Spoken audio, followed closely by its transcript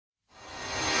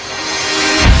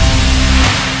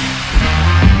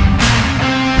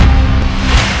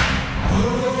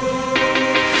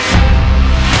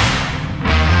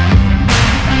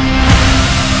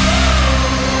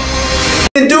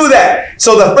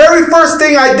So the very first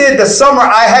thing I did the summer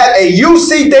I had a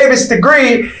UC Davis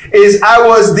degree is I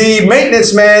was the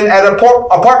maintenance man at an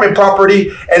apartment property,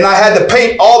 and I had to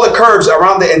paint all the curbs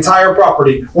around the entire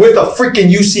property with a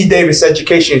freaking UC Davis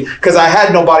education because I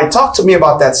had nobody talk to me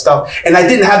about that stuff, and I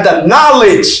didn't have the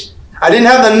knowledge. I didn't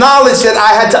have the knowledge that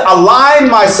I had to align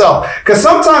myself, because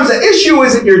sometimes the issue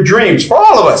isn't your dreams for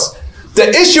all of us. The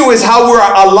issue is how we're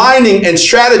aligning and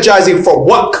strategizing for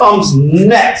what comes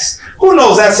next. Who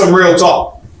knows? That's some real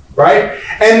talk, right?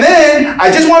 And then I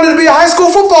just wanted to be a high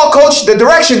school football coach.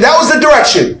 That was the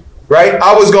direction, right?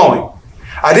 I was going.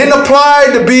 I didn't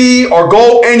apply to be or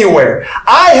go anywhere.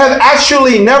 I have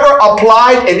actually never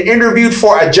applied and interviewed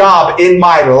for a job in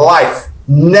my life.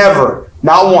 Never.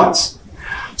 Not once.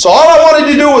 So all I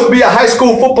wanted to do was be a high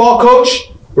school football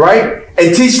coach, right?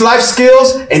 And teach life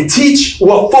skills and teach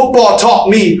what football taught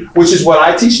me, which is what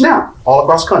I teach now all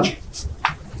across the country.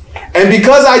 And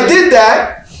because I did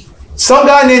that, some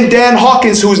guy named Dan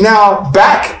Hawkins, who's now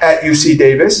back at UC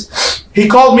Davis, he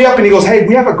called me up and he goes, hey,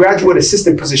 we have a graduate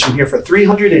assistant position here for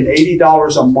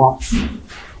 $380 a month.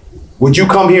 Would you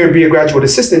come here and be a graduate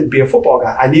assistant and be a football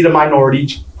guy? I need a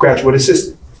minority graduate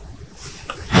assistant.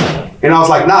 And I was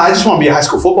like, nah, I just want to be a high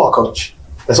school football coach.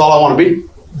 That's all I want to be.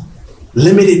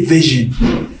 Limited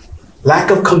vision,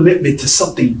 lack of commitment to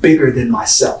something bigger than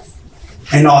myself,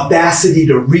 and audacity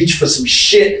to reach for some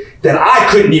shit that I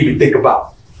couldn't even think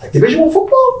about. Like Division I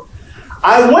football?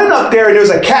 I went up there and there was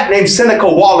a cat named Seneca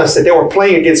Wallace that they were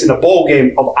playing against in a bowl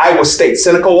game of Iowa State.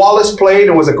 Seneca Wallace played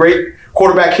and was a great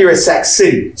quarterback here at Sac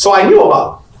City. So I knew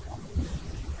about him.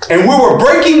 And we were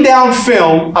breaking down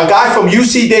film, a guy from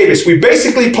UC Davis. We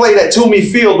basically played at Toomey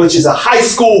Field, which is a high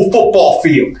school football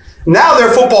field. Now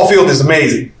their football field is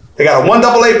amazing. They got a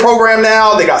 1AA program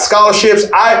now. They got scholarships.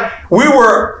 We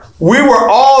were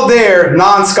all there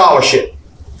non-scholarship.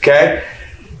 Okay.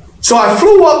 So I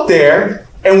flew up there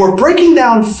and we're breaking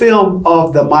down film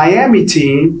of the Miami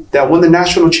team that won the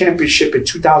national championship in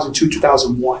 2002,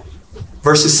 2001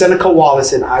 versus Seneca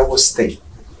Wallace in Iowa State.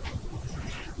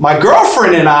 My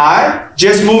girlfriend and I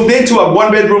just moved into a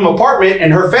one-bedroom apartment,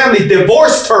 and her family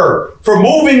divorced her for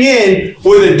moving in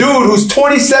with a dude who's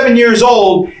 27 years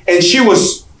old, and she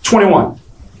was 21.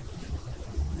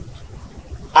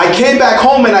 I came back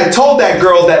home and I told that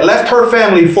girl that left her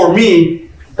family for me,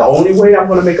 the only way I'm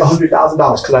going to make $100,000,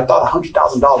 because I thought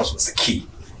 $100,000 was the key.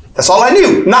 That's all I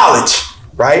knew, knowledge,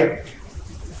 right?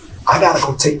 I got to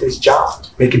go take this job,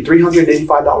 making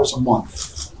 $385 a month.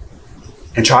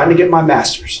 And trying to get my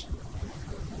master's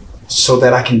so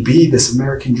that I can be this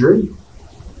American dream.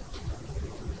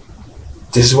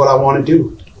 This is what I want to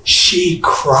do. She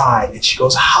cried and she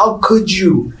goes, how could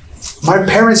you? My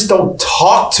parents don't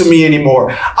talk to me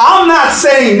anymore. I'm not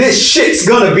saying this shit's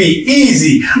going to be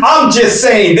easy. I'm just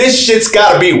saying this shit's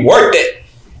got to be worth it.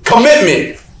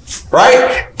 Commitment,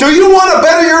 right? Do you want to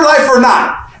better your life or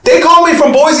not? They called me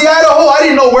from Boise, Idaho. I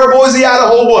didn't know where Boise,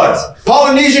 Idaho was.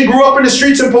 Polynesian, grew up in the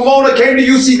streets in Pomona, came to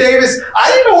UC Davis.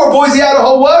 I didn't know where Boise,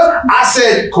 Idaho was. I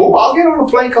said, cool, I'll get on a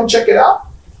plane, come check it out.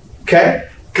 Okay?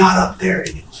 Got up there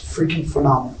and it was freaking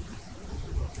phenomenal.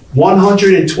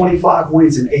 125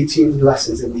 wins in 18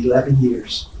 lessons in 11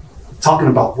 years. Talking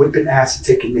about whipping ass and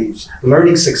taking names.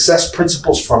 Learning success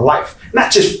principles for life.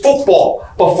 Not just football,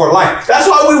 but for life. That's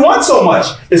why we won so much.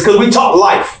 It's because we taught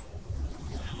life.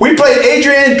 We played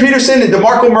Adrian Peterson and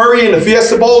DeMarco Murray in the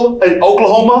Fiesta Bowl in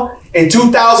Oklahoma in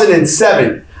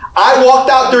 2007. I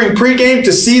walked out during pregame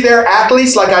to see their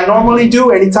athletes like I normally do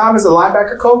anytime as a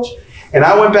linebacker coach. And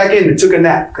I went back in and took a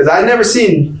nap because I'd never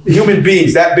seen human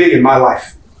beings that big in my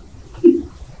life.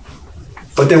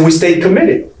 But then we stayed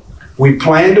committed. We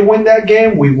planned to win that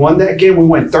game. We won that game. We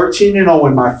went 13-0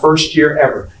 in my first year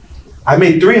ever. I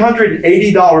made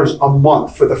 $380 a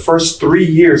month for the first 3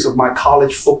 years of my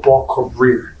college football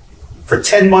career. For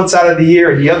 10 months out of the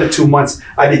year, and the other 2 months,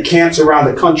 I did camps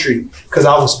around the country because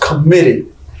I was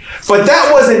committed. But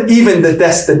that wasn't even the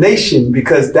destination,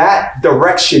 because that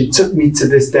direction took me to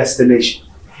this destination.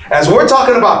 As we're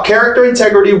talking about character,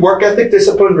 integrity, work ethic,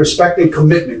 discipline, respect, and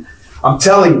commitment, I'm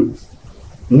telling you,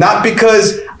 not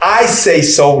because I say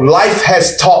so, life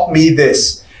has taught me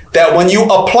this, that when you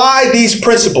apply these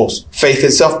principles, faith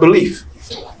and self-belief,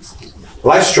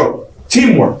 life struggle,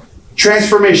 teamwork,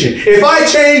 transformation. If I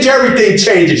change, everything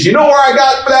changes. You know where I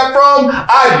got that from?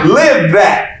 I've lived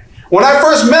that. When I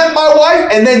first met my wife,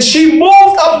 and then she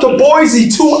moved up to Boise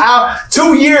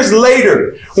 2 years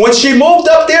later. When she moved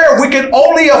up there, we could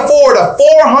only afford a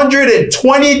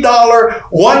 $420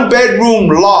 one-bedroom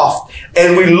loft.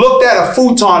 And we looked at a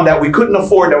futon that we couldn't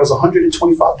afford that was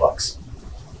 $125.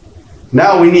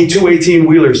 Now we need two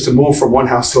 18-wheelers to move from one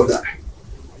house to another.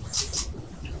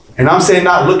 And I'm saying,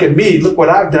 not look at me, look what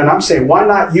I've done. I'm saying, why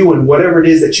not you and whatever it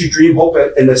is that you dream, hope,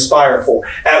 and aspire for?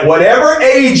 At whatever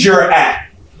age you're at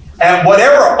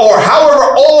whatever or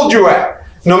however old you're at,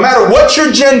 no matter what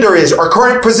your gender is or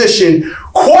current position,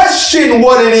 question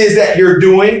what it is that you're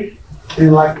doing.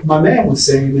 And like my man was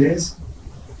saying is,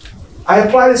 I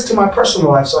apply this to my personal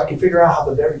life so I can figure out how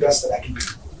the very best that I can be.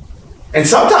 And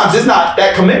sometimes it's not,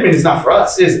 that commitment is not for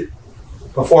us, is it?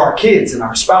 But for our kids and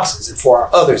our spouses and for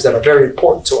our others that are very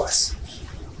important to us.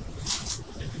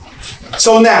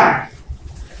 So now,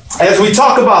 as we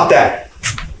talk about that,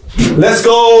 let's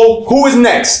go. Who is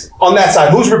next on that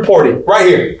side? Who's reporting? Right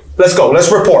here. Let's go.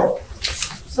 Let's report.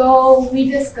 So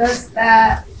we discussed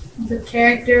that the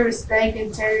character, respect,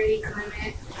 integrity,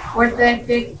 commitment, work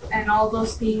ethic, and all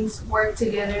those things work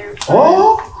together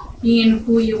for being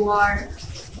who you are.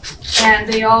 And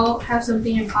they all have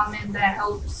something in common that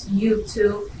helps you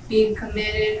to be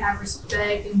committed, have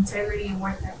respect, integrity, and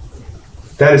work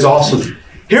ethic. That is awesome.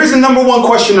 Here's the number one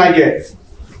question I get.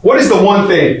 What is the one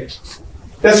thing?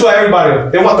 That's why everybody,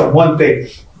 they want the one thing.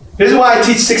 This is why I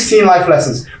teach 16 life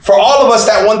lessons. For all of us,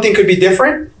 that one thing could be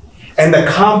different. And the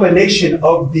combination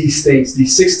of these things,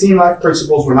 these 16 life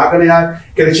principles, we're not going to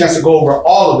get a chance to go over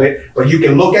all of it, but you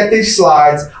can look at these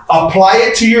slides, apply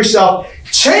it to yourself,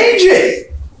 change it.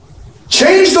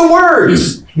 Change the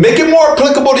words. Make it more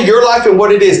applicable to your life and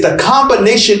what it is. The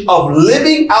combination of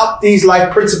living out these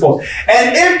life principles.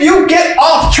 And if you get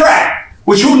off track,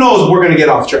 which who knows we're going to get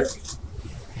off track,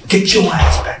 get your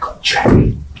ass back on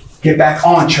track. Get back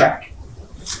on track.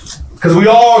 Because we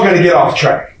all are going to get off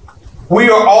track. We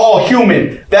are all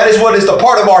human. That is what is the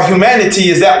part of our humanity,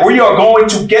 is that we are going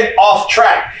to get off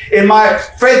track. In my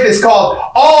faith, it's called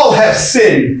all have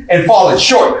sinned and fallen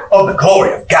short of the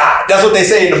glory of God. That's what they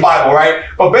say in the Bible, right?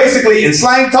 But basically, in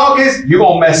slang talk is, you're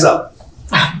going to mess up.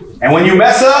 And when you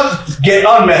mess up, get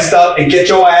unmessed up and get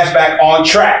your ass back on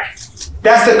track.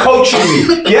 That's the coach in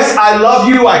me. Yes, I love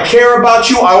you. I care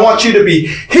about you. I want you to be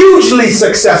hugely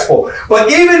successful.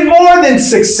 But even more than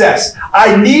success,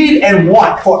 I need and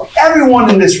want for everyone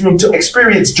in this room to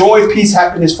experience joy, peace,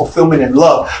 happiness, fulfillment, and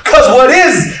love. Because what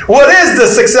is the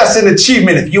success and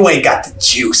achievement if you ain't got the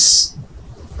juice?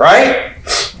 Right?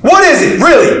 What is it,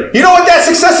 really? You know what that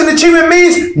success and achievement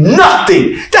means?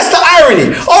 Nothing. That's the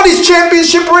irony. All these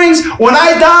championship rings, when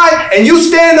I die and you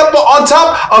stand up on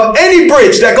top of any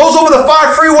bridge that goes over the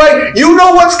 5 freeway, you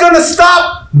know what's going to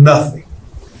stop? Nothing.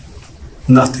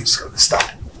 Nothing's going to stop.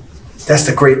 That's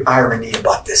the great irony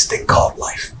about this thing called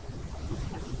life.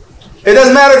 It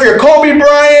doesn't matter if you're Kobe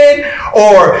Bryant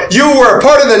or you were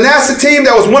part of the NASA team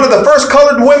that was one of the first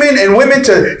colored women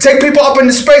to take people up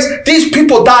into space. These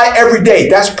people die every day.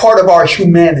 That's part of our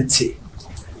humanity.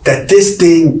 That this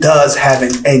thing does have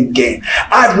an end game.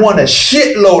 I've won a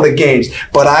shitload of games,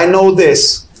 but I know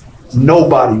this.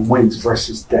 Nobody wins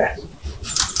versus death.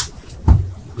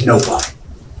 Nobody.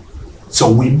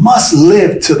 So we must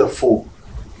live to the full.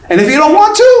 And if you don't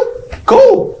want to,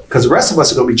 cool. Because the rest of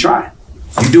us are going to be trying.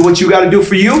 You do what you got to do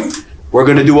for you. We're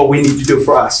going to do what we need to do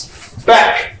for us.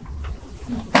 Back.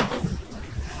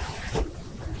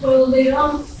 Well, they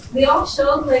all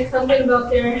showed like something about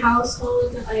their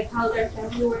household and like how their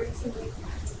family works. And, like,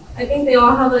 I think they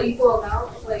all have an equal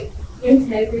amount of like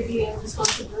integrity and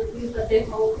responsibilities that they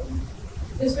hold.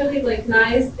 It's really like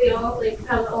nice. They all like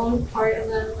have their own part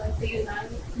and then like they unite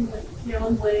in like, their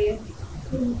own way.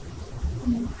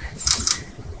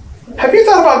 Have you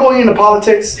thought about going into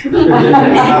politics?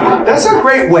 That's a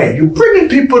great way. You're bringing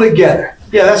people together.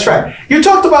 Yeah, that's right. You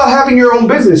talked about having your own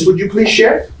business. Would you please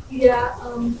share? Yeah.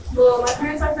 Well, my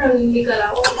parents are from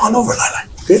Nicaragua. Come on over, Lila.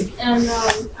 Good. And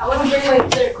I want to bring like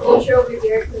their culture over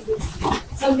here because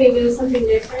it's something new, something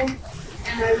different.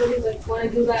 And I really like want to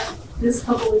do that this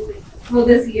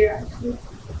this year actually.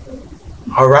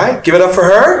 All right. Give it up for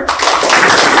her.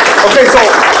 Okay, so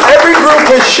every group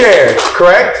has shared,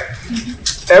 correct?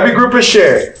 Every group is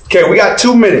shared. Okay, we got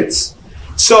 2 minutes.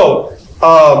 So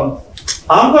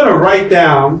I'm going to write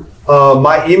down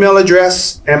my email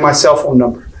address and my cell phone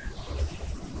number.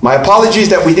 My apologies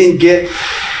that we didn't get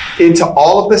into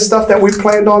all of the stuff that we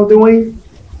planned on doing.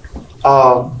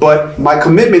 But my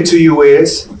commitment to you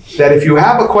is that if you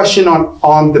have a question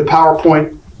on the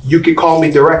PowerPoint, you can call me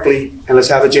directly and let's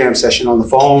have a jam session on the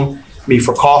phone, meet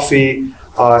for coffee,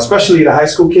 especially the high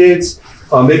school kids.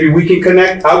 Maybe we can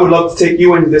connect. I would love to take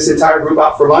you and this entire group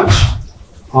out for lunch.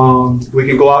 We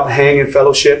can go out and hang and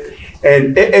fellowship.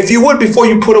 And if you would, before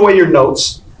you put away your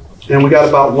notes, and we got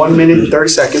about 1 minute and 30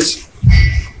 seconds,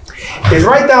 is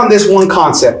write down this one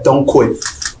concept, don't quit.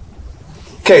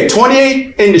 Okay,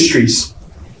 28 industries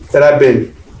that I've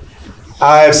been.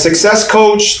 I've success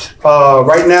coached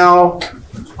right now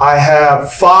I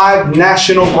have 5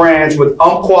 national brands with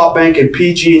Umpqua Bank and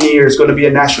PG&E. Is going to be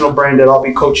a national brand that I'll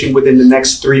be coaching within the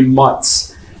next 3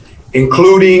 months,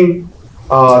 including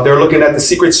they're looking at the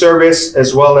Secret Service,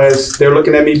 as well as they're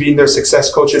looking at me being their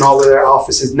success coach in all of their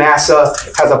offices. NASA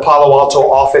has a Palo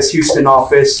Alto office, Houston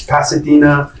office,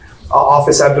 Pasadena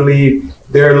office, I believe.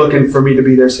 They're looking for me to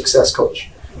be their success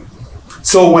coach.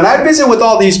 So when I visit with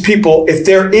all these people, if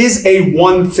there is a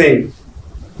one thing,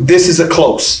 this is a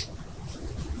close,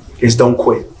 is don't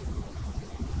quit.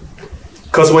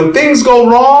 Because when things go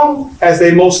wrong, as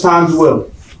they most times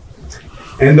will,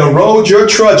 and the road you're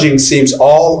trudging seems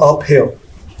all uphill,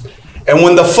 and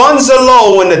when the funds are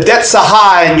low, when the debts are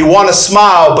high, and you want to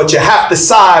smile, but you have to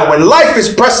sigh, when life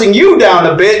is pressing you down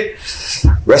a bit,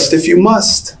 rest if you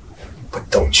must, but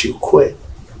don't you quit.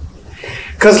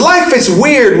 Because life is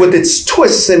weird with its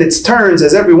twists and its turns,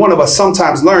 as every one of us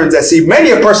sometimes learns. That see, many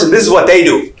a person, this is what they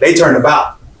do. They turn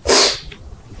about.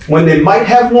 When they might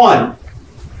have won,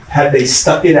 had they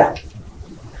stuck it out.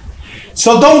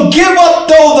 So don't give up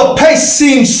though the pace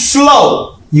seems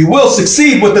slow. You will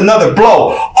succeed with another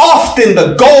blow. Often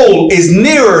the goal is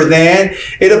nearer than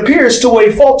it appears to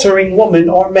a faltering woman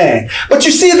or man. But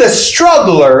you see, the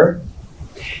struggler,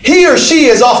 he or she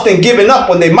is often given up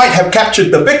when they might have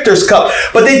captured the victor's cup,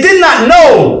 but they did not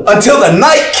know until the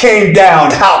night came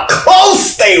down how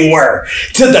close they were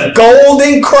to the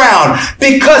golden crown,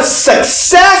 because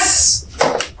success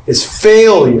is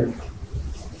failure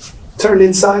turned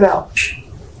inside out.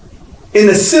 In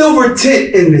a silver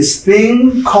tint in this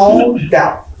thing called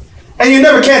doubt. And you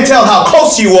never can tell how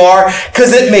close you are,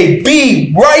 because it may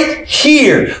be right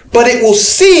here, but it will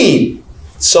seem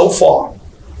so far.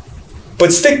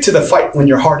 But stick to the fight when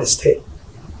your heart is hit.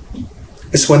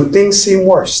 It's when things seem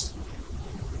worst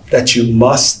that you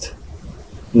must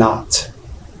not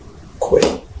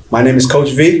quit. My name is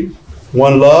Coach V.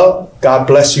 One love. God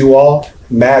bless you all.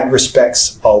 Mad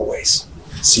respects always.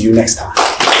 See you next time.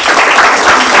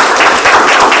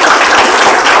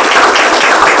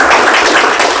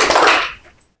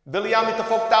 Billy, I'm at the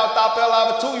folk out,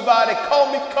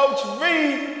 call me Coach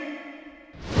V.